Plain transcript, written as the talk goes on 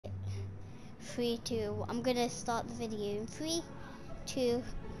3, 2. I'm gonna start the video in 3, 2,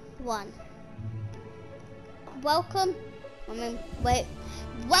 1. Welcome to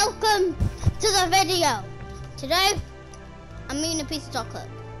the video. Today, I'm eating a piece of chocolate.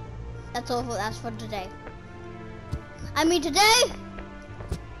 That's all that's for today. I mean, today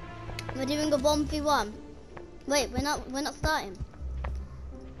we're doing a 1v1. Wait, we're not starting.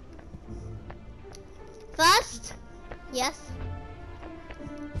 First, yes.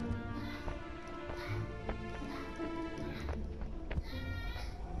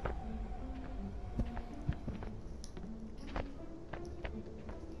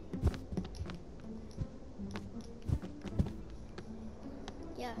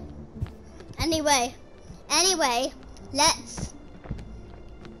 Yeah. Anyway, let's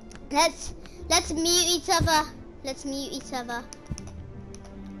mute each other. Let's mute each other.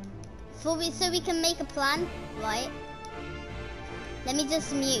 So we can make a plan, right? Let me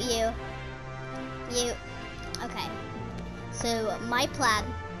just mute you. Mute. Okay. So my plan,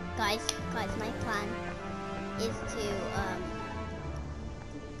 guys, my plan is to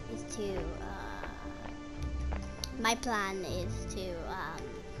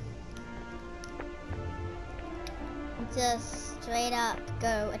just straight up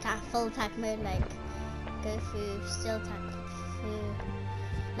go full attack mode, like go through still attack through,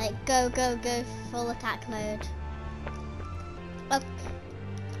 like go full attack mode. Okay.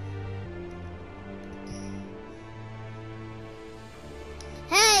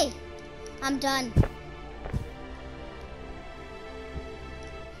 Hey, I'm done.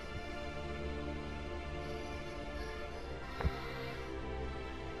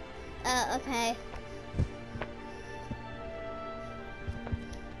 Okay.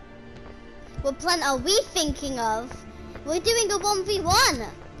 What plan are we thinking of? We're doing a 1v1.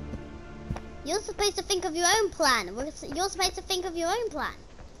 You're supposed to think of your own plan. You're supposed to think of your own plan.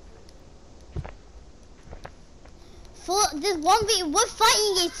 For this 1v, we're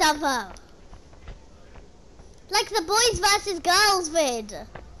fighting each other. Like the boys versus girls vid.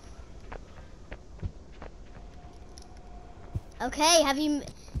 Okay,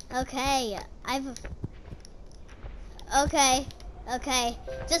 Okay,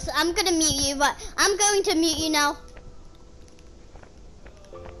 just, I'm gonna mute you, but I'm going to mute you now.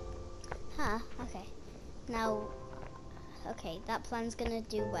 Huh, okay. Now, okay, that plan's gonna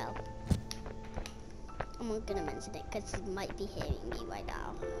do well. I'm not gonna mention it because he might be hearing me right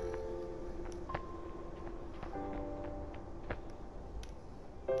now.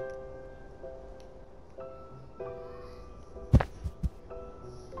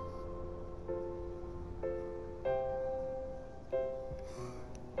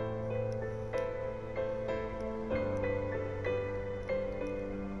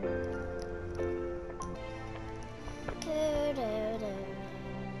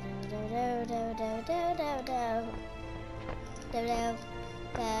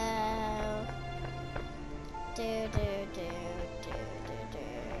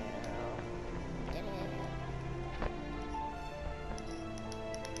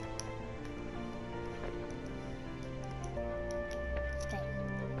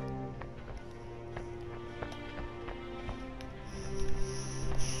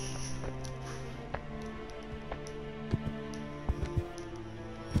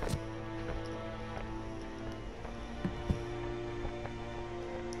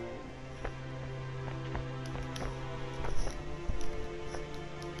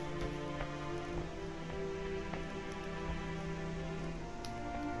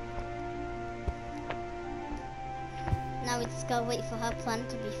 Now we just gotta wait for her plan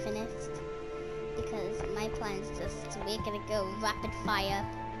to be finished, because my plan is just, we're gonna go rapid fire,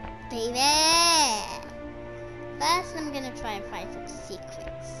 baby! First I'm gonna try and find some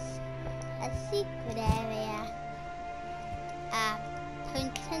secrets. A secret area.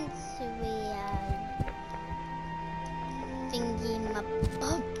 Potentially thingy my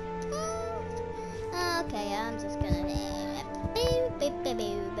okay, I'm just gonna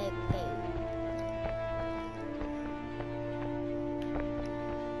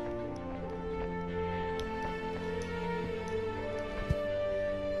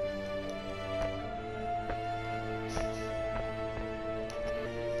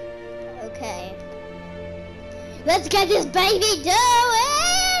okay. Let's get this baby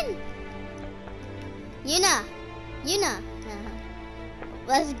doing! Yuna.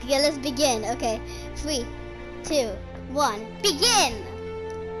 Let's begin. Okay, 3, 2, 1, begin!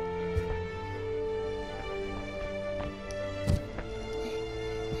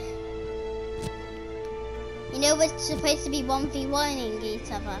 You know we're supposed to be 1v1ing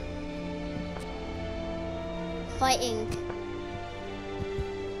each other. Fighting.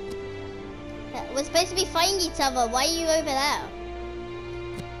 We're supposed to be fighting each other. Why are you over there?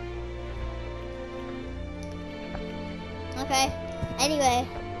 Okay. Anyway.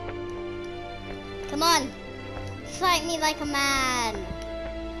 Come on. Fight me like a man.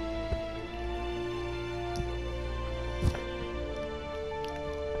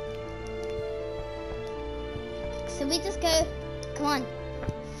 So we just go. Come on.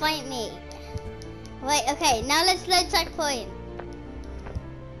 Fight me. Wait, okay. Now let's load checkpoint.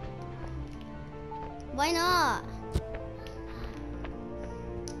 Why not?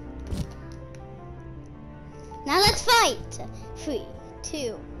 Now let's fight. 3,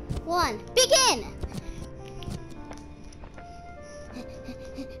 2, 1, begin.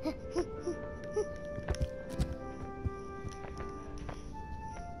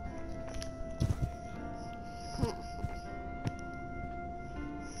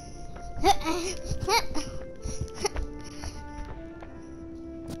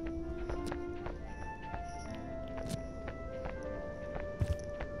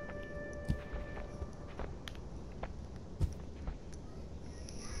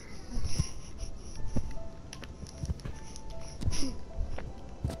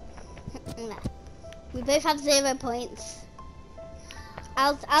 We both have 0 points.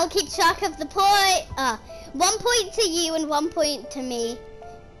 I'll keep track of the point. 1 point to you and 1 point to me.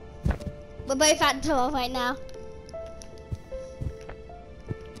 We're both at 12 right now.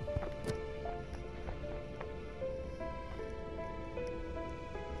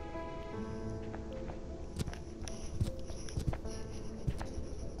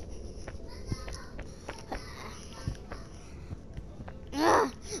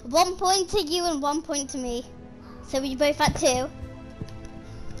 Ugh. 1 point to you and 1 point to me. So we both at 2.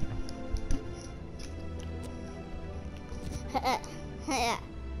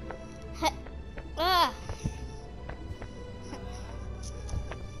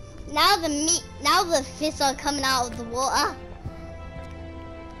 Now the fish are coming out of the water.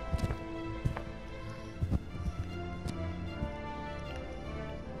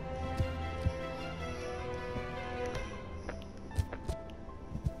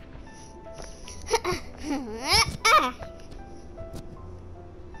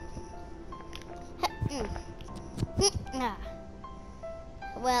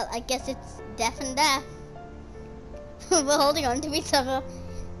 Well, I guess it's death and death. We're holding on to each other.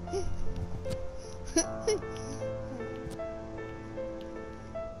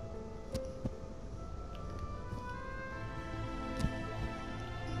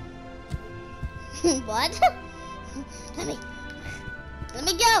 What? Let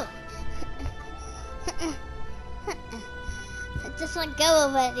me go. Just let go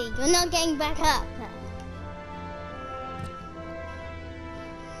already. You're not getting back up.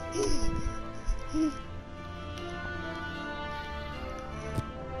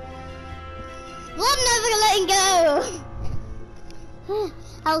 Well, I'm never letting go.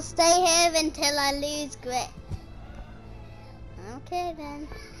 I'll stay here until I lose grip. Okay then.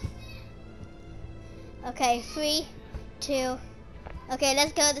 Okay, 3, 2. Okay,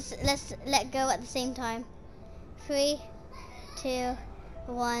 let's go. Let's let go at the same time. 3, 2,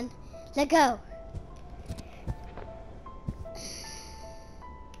 1. Let go.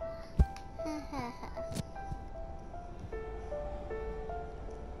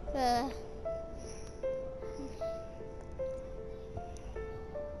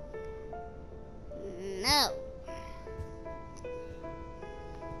 No.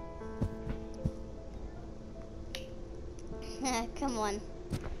 Come on.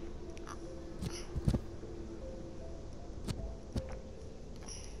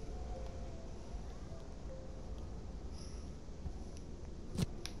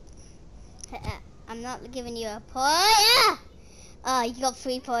 I'm not giving you a point. Oh, you got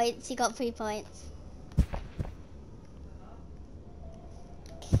 3 points. You got 3 points.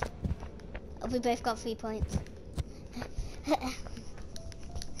 Oh, we both got 3 points.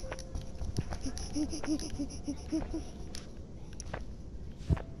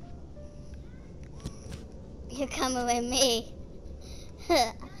 You're coming with me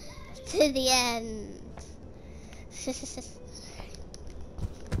to the end.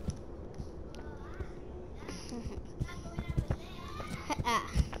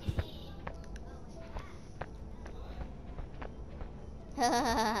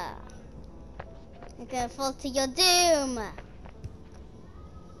 You're gonna fall to your doom.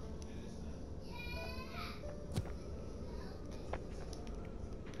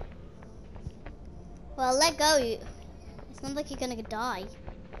 Well, let go. It's not like you're gonna die.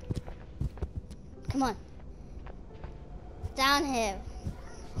 Come on. Down here.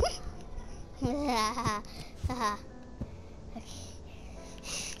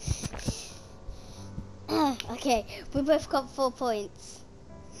 Okay, we both got 4 points.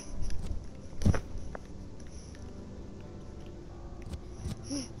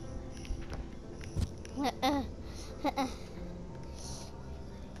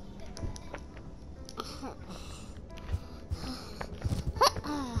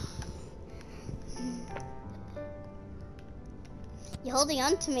 You're holding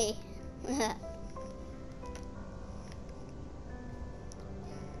on to me.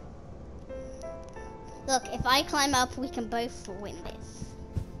 Look, if I climb up, we can both win this.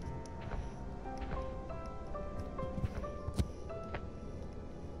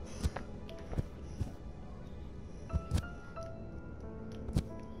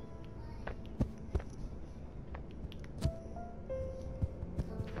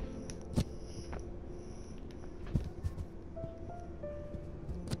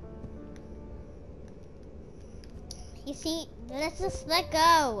 You see, let's just let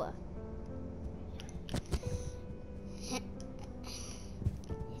go. Yes,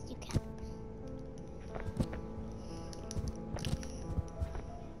 you can.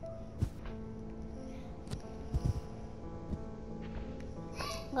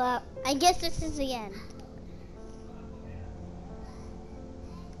 Well, I guess this is the end.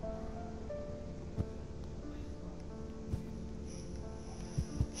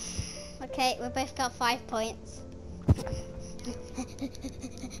 Okay, we both got 5 points.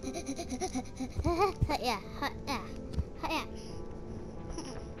 Yeah, yeah, yeah.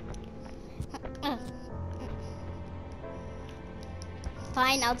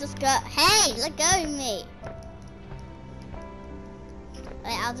 Fine, I'll just go. Hey, let go of me.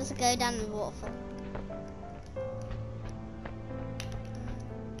 Wait, I'll just go down the waterfall.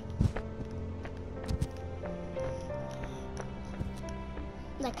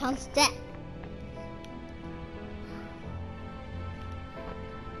 That counts death.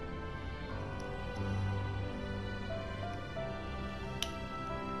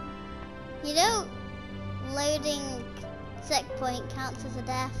 You know, loading checkpoint counts as a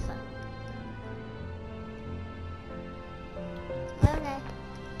death. Okay.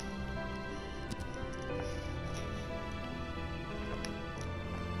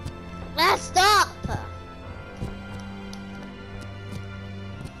 Let's stop!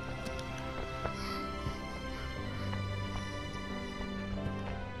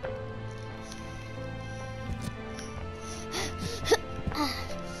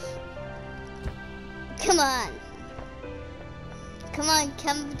 Come on. Come on,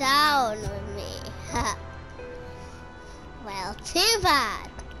 come down with me. Well, too bad.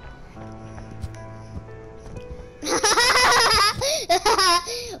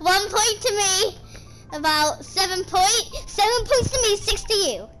 1 point to me. About 7 points. 7 points to me, 6 to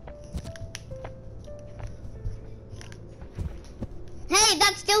you. Hey,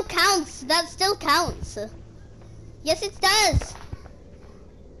 that still counts. That still counts. Yes, it does.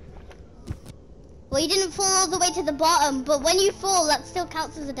 Well, you didn't fall all the way to the bottom, but when you fall, that still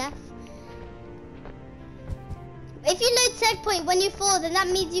counts as a death. If you load checkpoint when you fall, then that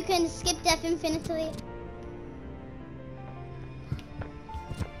means you can skip death infinitely.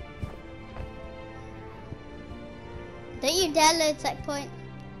 Don't you dare load checkpoint.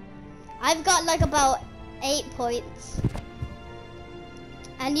 I've got like about 8 points.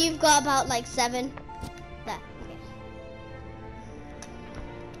 And you've got about like 7. There, okay.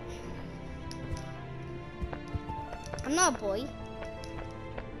 I'm not a boy.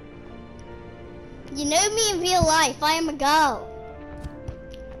 You know me in real life, I am a girl.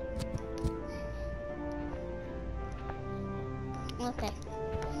 Okay.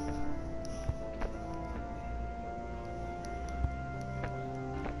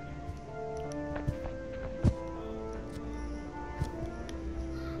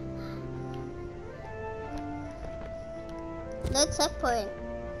 Load checkpoint.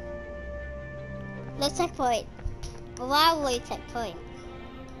 Load checkpoint. Why load checkpoint?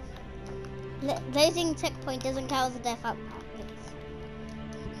 Loading checkpoint doesn't count as a death outcome.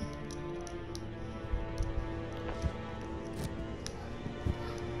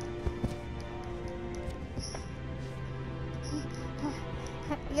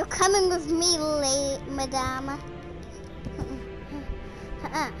 You're coming with me, madame.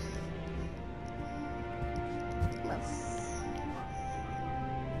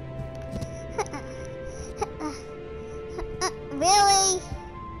 Really?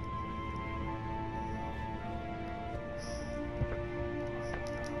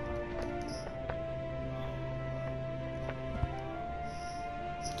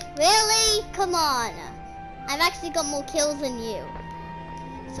 Really? Come on. I've actually got more kills than you.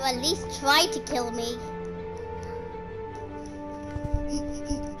 So at least try to kill me.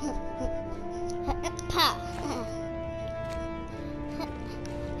 Pa.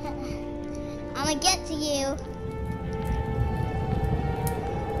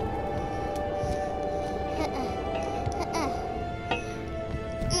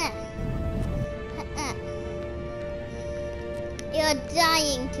 You're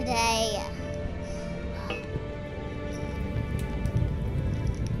dying today.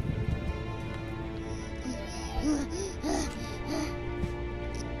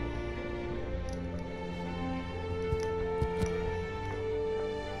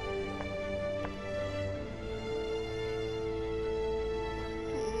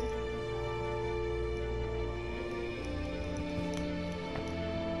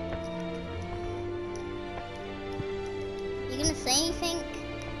 You gonna say anything?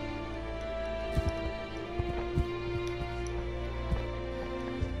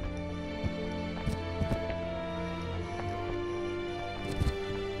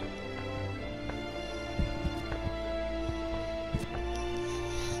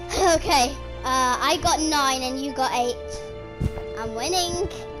 Okay, I got 9 and you got 8. I'm winning.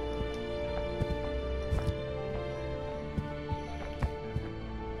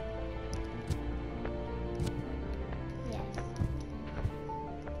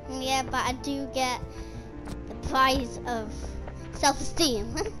 Yeah, but I do get the prize of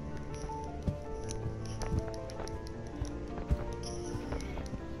self-esteem.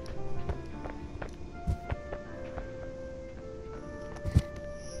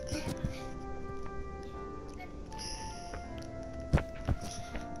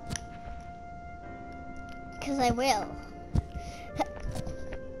 Because I will.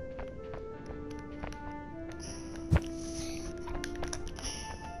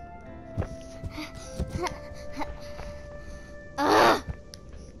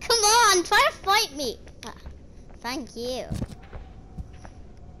 Come on, try to fight me. Thank you.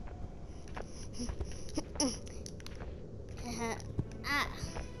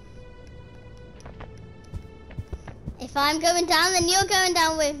 If I'm going down, then you're going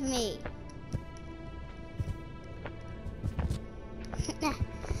down with me.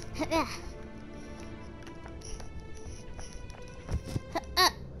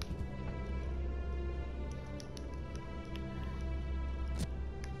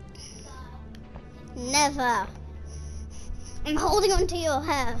 Never. I'm holding on to your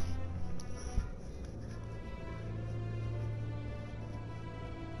hair.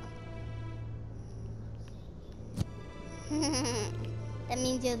 That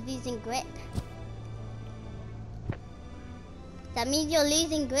means you're losing grip. That means you're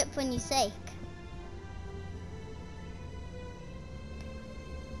losing grip when you shake.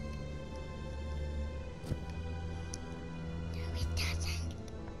 No, it doesn't.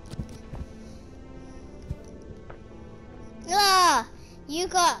 Ah, you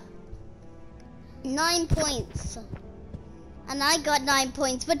got 9 points. And I got 9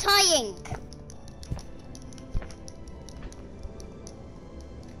 points for tying.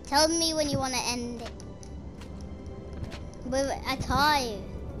 Tell me when you want to end it. With a tie.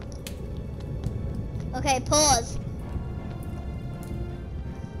 Okay, pause.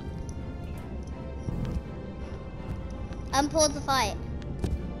 Unpause the fight.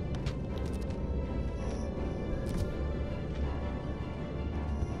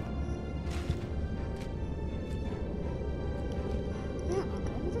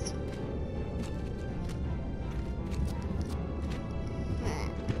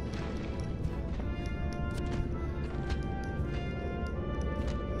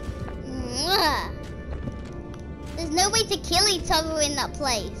 There's no way to kill each other in that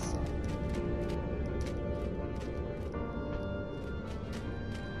place.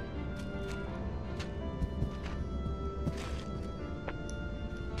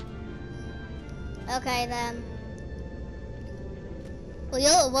 Okay then.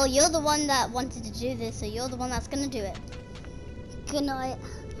 Well, you're the one that wanted to do this, so you're the one that's gonna do it. Good night.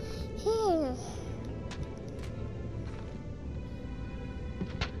 Here.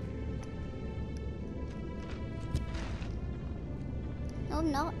 No,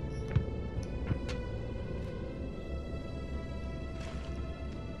 I'm not.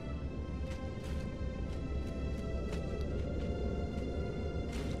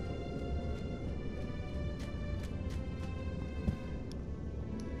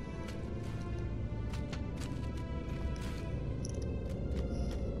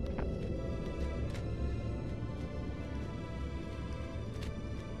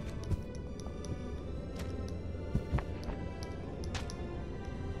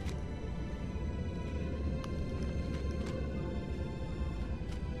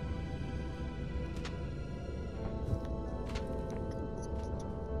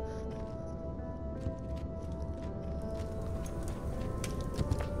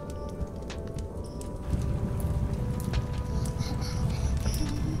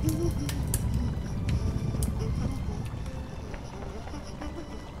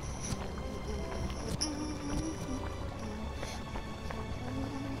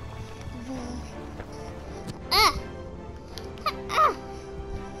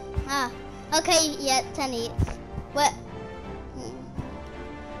 eats. What?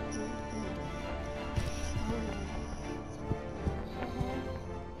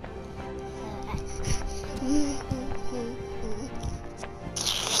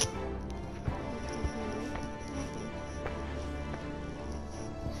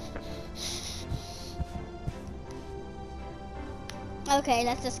 Okay,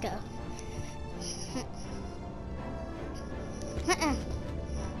 let's just go.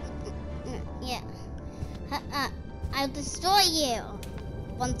 Yeah. I'll destroy you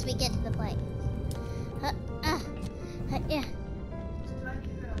once we get to the place. Yeah.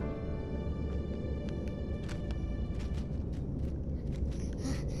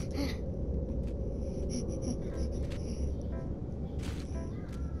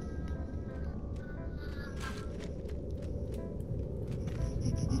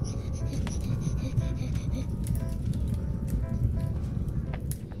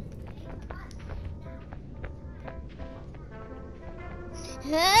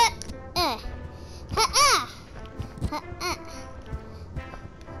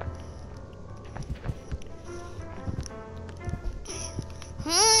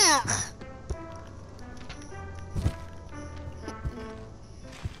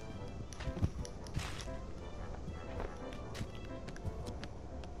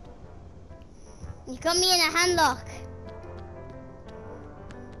 You got me in a handlock.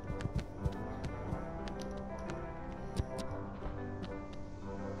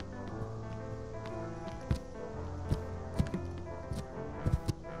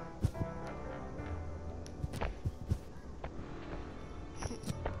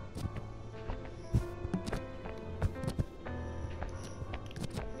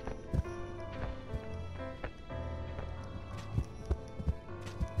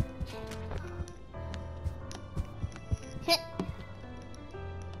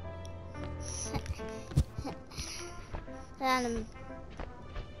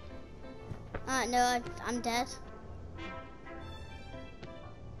 No, I'm dead.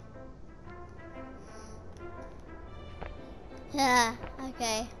 Yeah,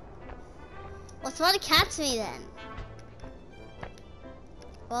 okay. Well, try to catch me then.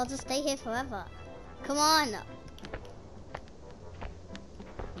 Well, I'll just stay here forever. Come on.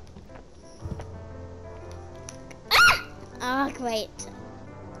 Ah! Oh, great.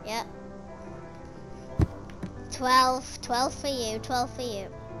 Yep. 12 for you, 12 for you.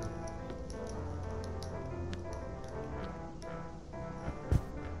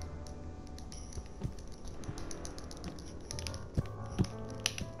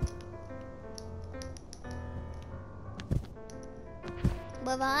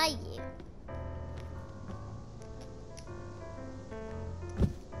 Where are you?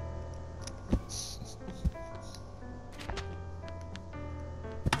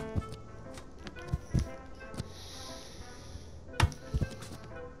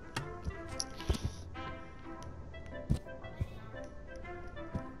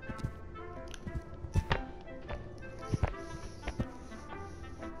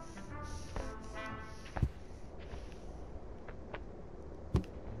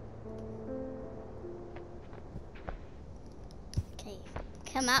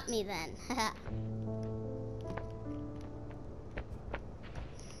 Come at me then. Ah.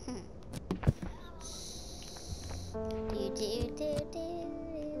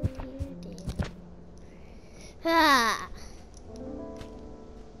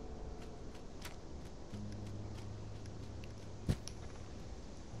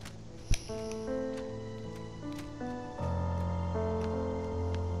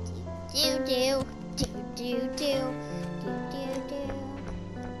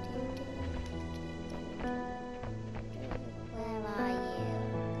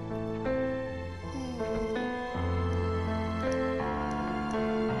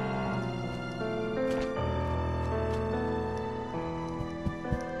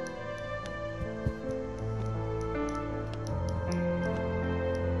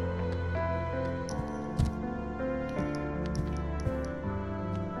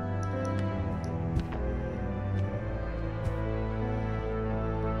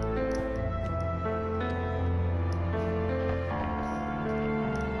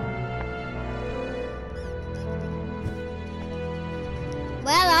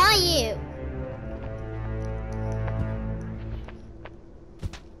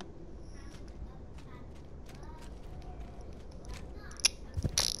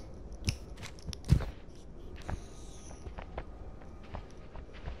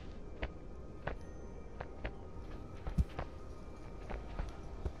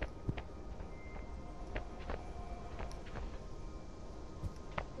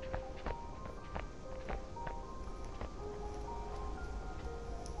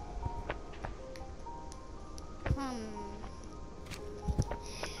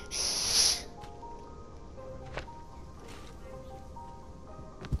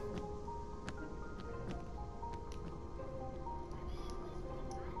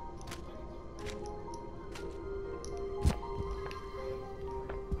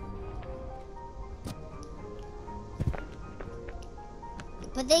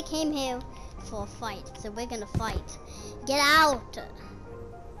 But they came here for a fight, so we're gonna fight. Get out!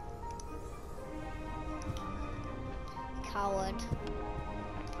 Coward.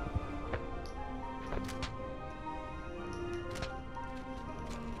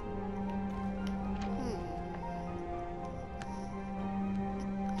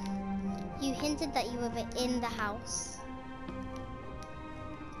 You hinted that you were in the house.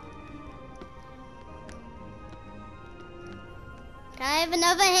 Can I have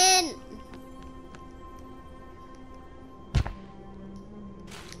another hint?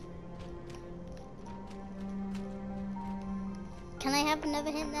 Can I have another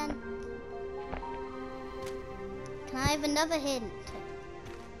hint then? Can I have another hint?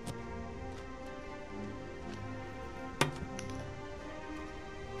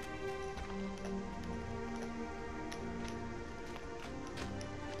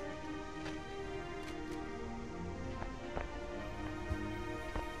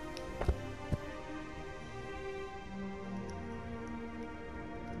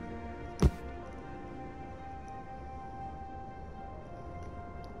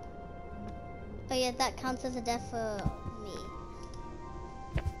 Oh yeah, that counts as a death for me.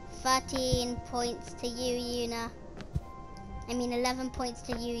 13 points to you, Yuna. I mean 11 points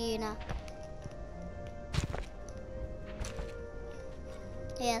to you, Yuna.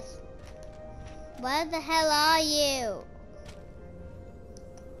 Yes. Where the hell are you?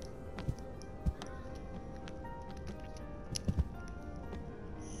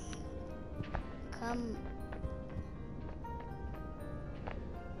 Come.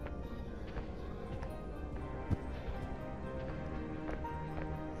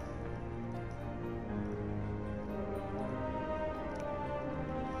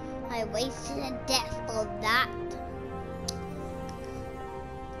 I wasted a death for that.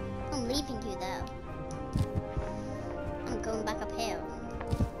 I'm leaving you there. I'm going back up here.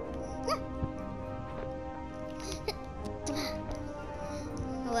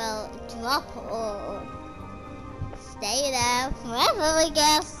 Well, drop or stay there forever, I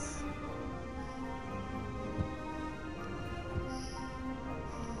guess.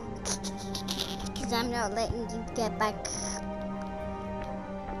 Because I'm not letting you get back.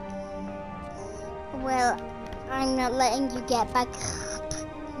 Well, I'm not letting you get back up.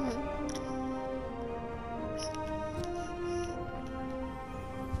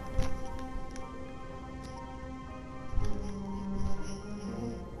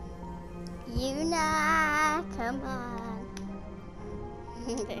 Yuna, come on.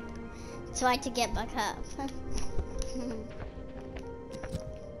 Try to get back up.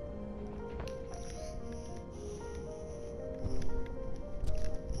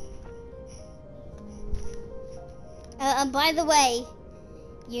 And by the way,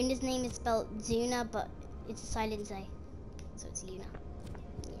 Yuna's name is spelled Zuna, but it's a silent Z, so it's Yuna.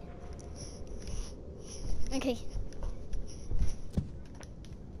 Yeah. Okay.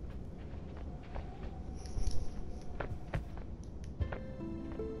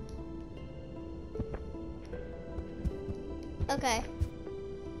 Okay.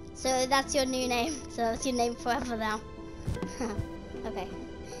 So that's your new name. So it's your name forever now. Okay.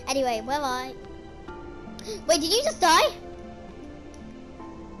 Anyway, where am I? Wait, did you just die?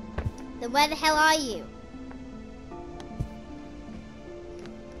 Then where the hell are you?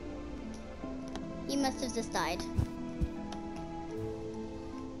 You must have just died.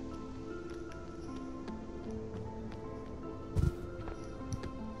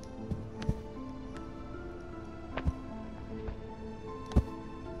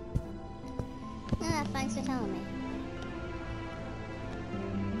 Ah, thanks for telling me.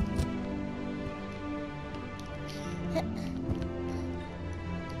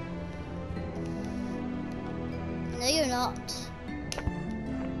 No, you're not.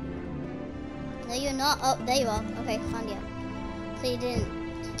 No, you're not. Oh, there you are. Okay, found you. So you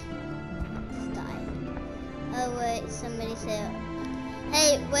didn't die. Oh wait, somebody said,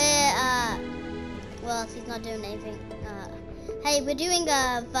 hey, we're well, she's not doing anything. Hey, we're doing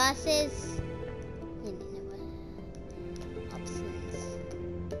versus. Options.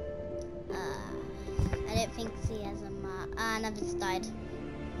 I don't think she has a mark. Another just died.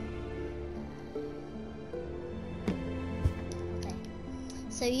 Okay.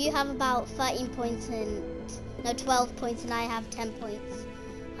 So you have about 13 points and no 12 points, and I have 10 points.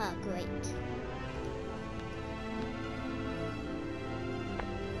 Oh, great.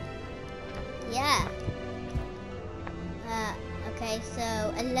 Yeah. Okay,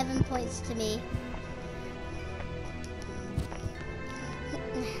 so 11 points to me.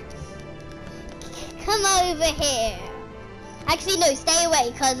 Come over here. Actually, no, stay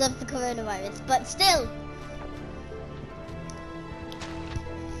away because of the coronavirus, but still.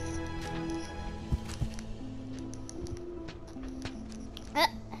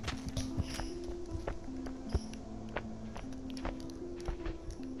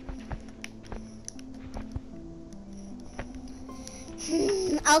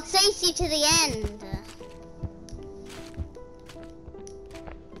 I'll chase you to the end.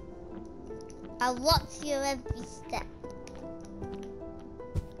 I'll watch your every step.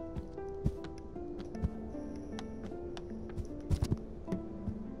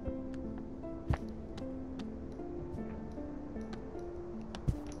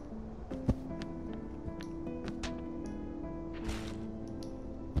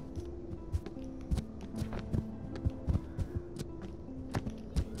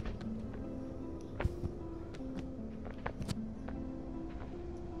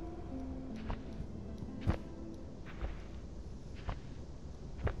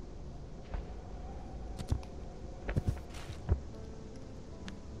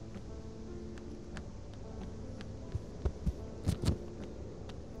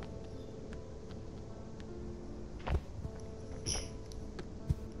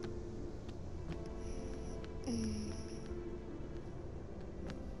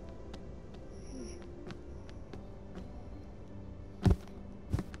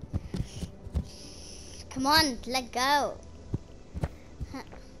 Come on, let go.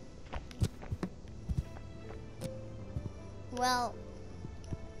 Well,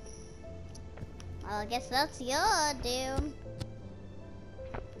 I guess that's your doom.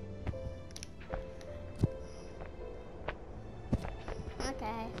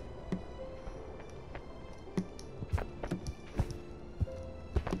 Okay.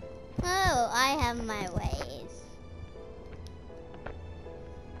 Oh, I have my ways.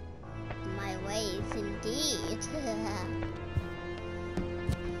 My ways indeed.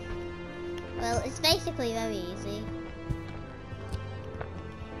 Well, it's basically very easy.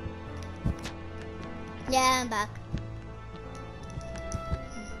 Yeah, I'm back.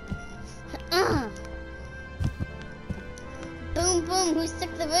 Boom, boom, who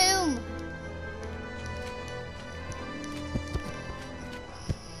took the room?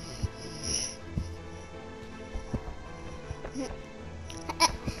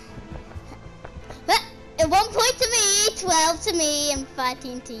 At 1 point to me, 12 to me, and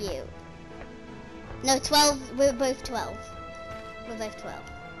 13 to you. No, 12, we're both 12. We're both 12.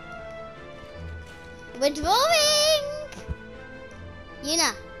 We're drawing!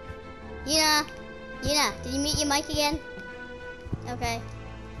 Yuna, did you mute your mic again? Okay.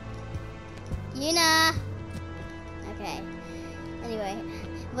 Yuna! Okay. Anyway,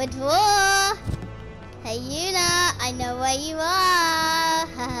 we're draw! Hey Yuna, I know where you are!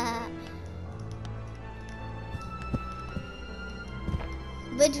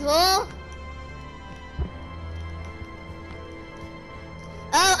 Withdraw.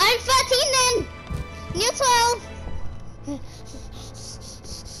 Oh, I'm 13 then! You're 12!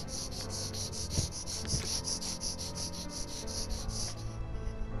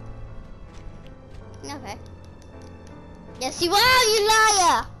 Okay. Yes, you are, you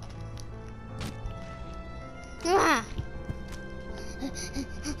liar!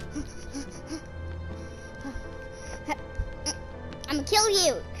 I'm gonna kill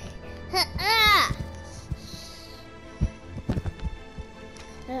you!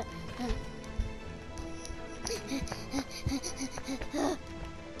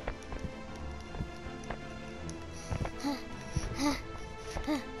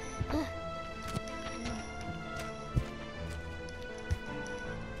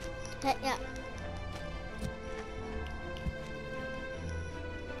 Yeah.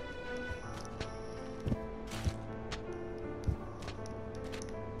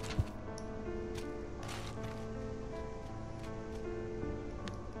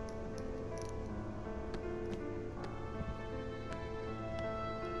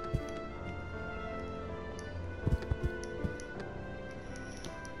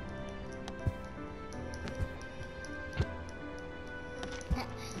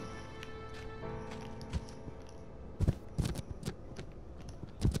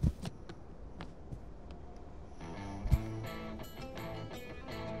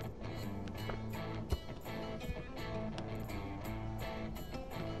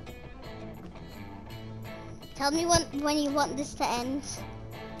 Tell me when you want this to end.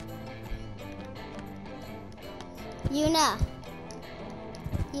 Yuna.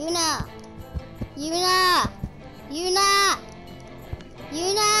 Yuna. Yuna. Yuna.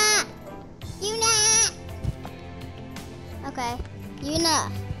 Yuna. Yuna. Okay.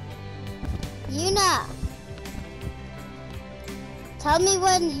 Yuna. Yuna. Tell me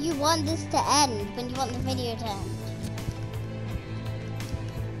when you want this to end, when you want the video to end.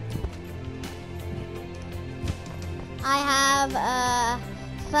 I have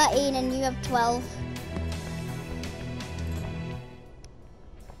 13 and you have 12.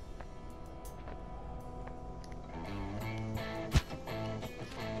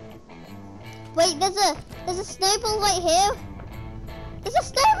 Wait, there's a snowball right here. There's a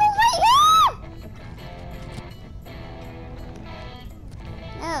snowball right here!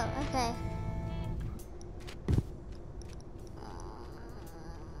 Oh, okay.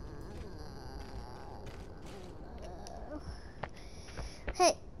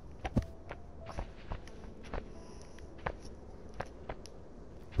 Hey.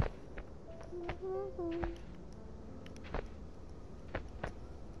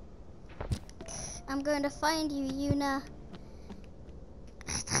 I'm going to find you, Yuna.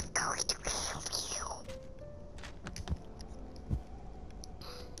 I'm going to kill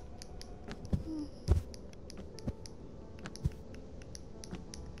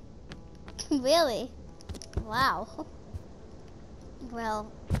you. Really? Wow.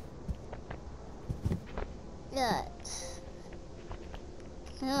 Well. Yeah.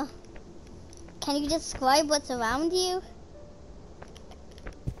 Can you describe what's around you?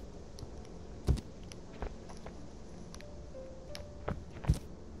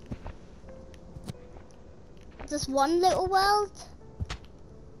 Just one little world?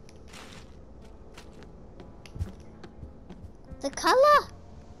 The color?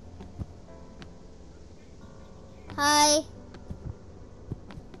 Hi.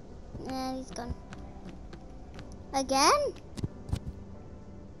 Yeah, he's gone. Again?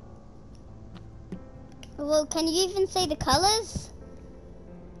 Well, can you even say the colors?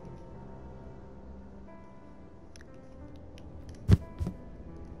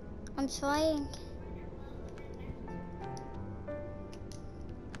 I'm trying.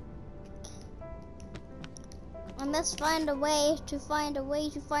 I must find a way to find a way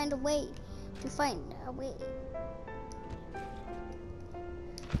to find a way to find a way.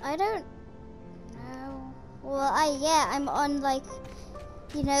 I don't know. Well, I'm on like,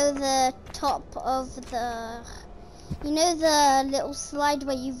 you know, the top of the, you know, the little slide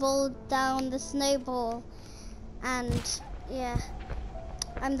where you roll down the snowball, and yeah,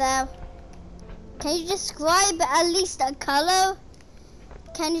 I'm there. Can you describe at least a color?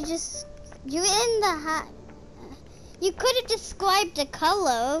 Can you just, you're in the hat. You could have described a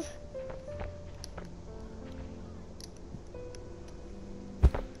color.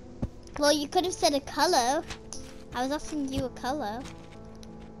 Well, you could have said a color. I was asking you a color.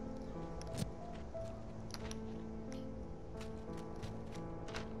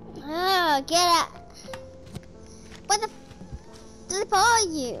 Oh, get out. What the flip are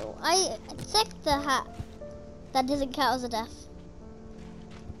you? I checked the hat. That doesn't count as a death.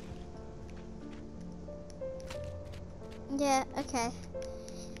 Yeah, okay.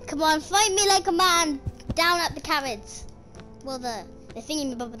 Come on, fight me like a man. Down at the carrots. Well, the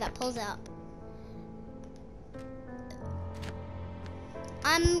thingy bubble that pulls it up.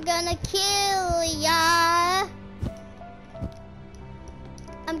 I'm gonna kill ya.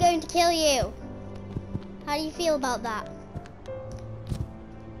 I'm going to kill you. How do you feel about that?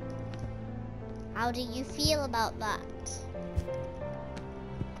 How do you feel about that?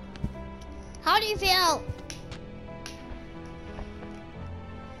 How do you feel?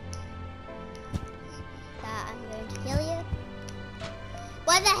 That I'm going to kill you?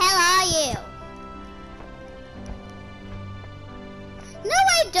 What the hell are you? No,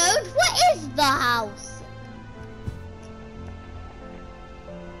 I don't. What is the house?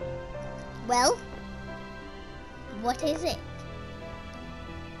 Well, what is it?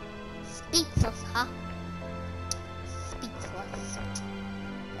 Speechless, huh? Speechless.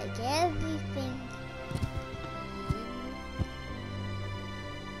 Like everything.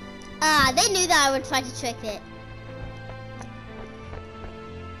 Ah, they knew that I would try to trick it.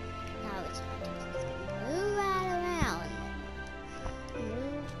 Now it's trying to just move right around.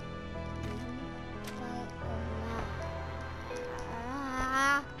 Move right around.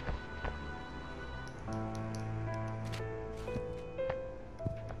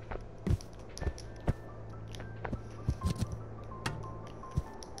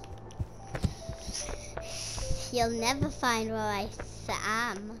 You'll never find where I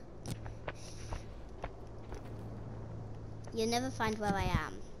am. You'll never find where I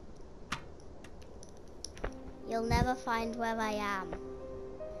am. You'll never find where I am.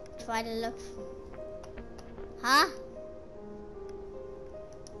 Try to look for... Huh?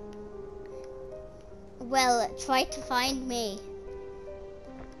 Well, try to find me.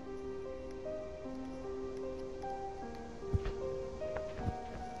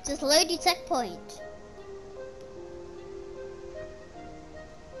 Just load your checkpoint.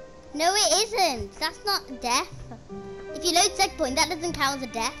 No, it isn't. That's not death. If you load checkpoint, that doesn't count as a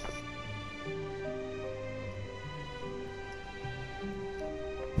death.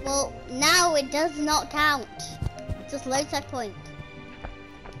 Well, now it does not count. Just load checkpoint.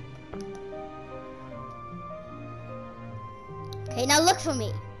 Okay, now look for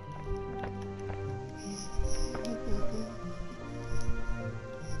me.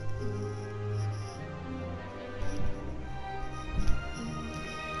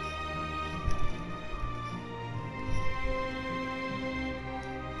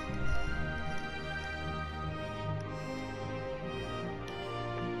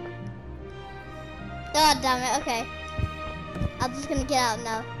 God damn it, okay. I'm just gonna get out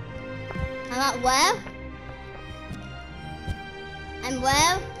now. I'm at where? And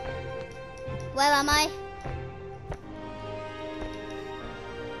where? Where am I?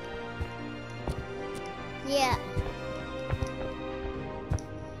 Yeah.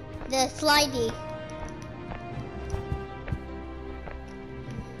 The slidey.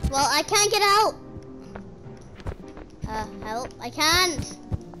 Well, I can't get out. Help. I can't.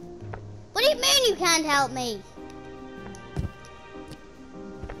 What do you mean you can't help me?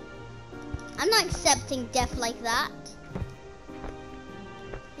 I'm not accepting death like that.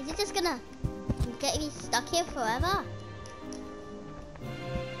 Is it just gonna get me stuck here forever?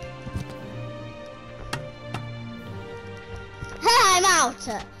 Ha! I'm out!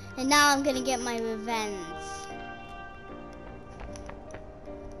 And now I'm gonna get my revenge.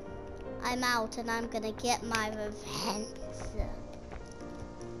 I'm out and I'm gonna get my revenge.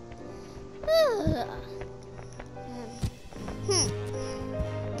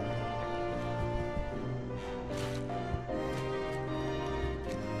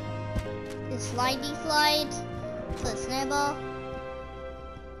 The slidey slide, the snowball.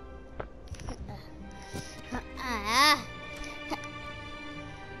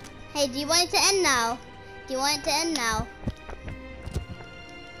 Hey, do you want it to end now? Do you want it to end now?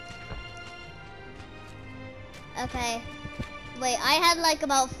 Okay. Wait, I had like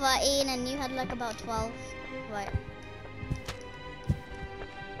about 13 and you had like about 12. Right.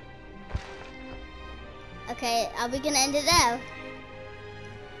 Okay, are we gonna end it there?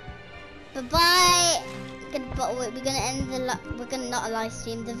 Bye-bye. But we're gonna end we're gonna not a live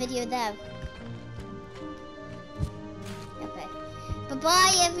stream, the video there. Okay.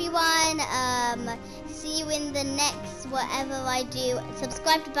 Bye-bye everyone. See you in the next whatever I do.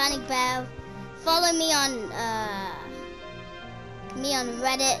 Subscribe to Banning Bear. Follow me on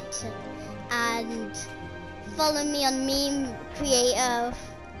Reddit and follow me on Meme Creative.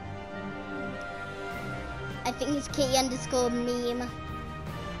 I think it's Kitty_meme.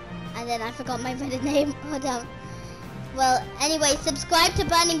 And then I forgot my Reddit name. Hold on. Well, anyway, subscribe to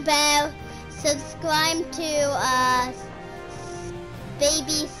Banning Bear. Subscribe to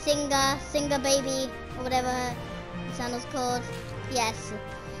Baby Singer Baby, or whatever the channel's called. Yes.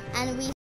 And we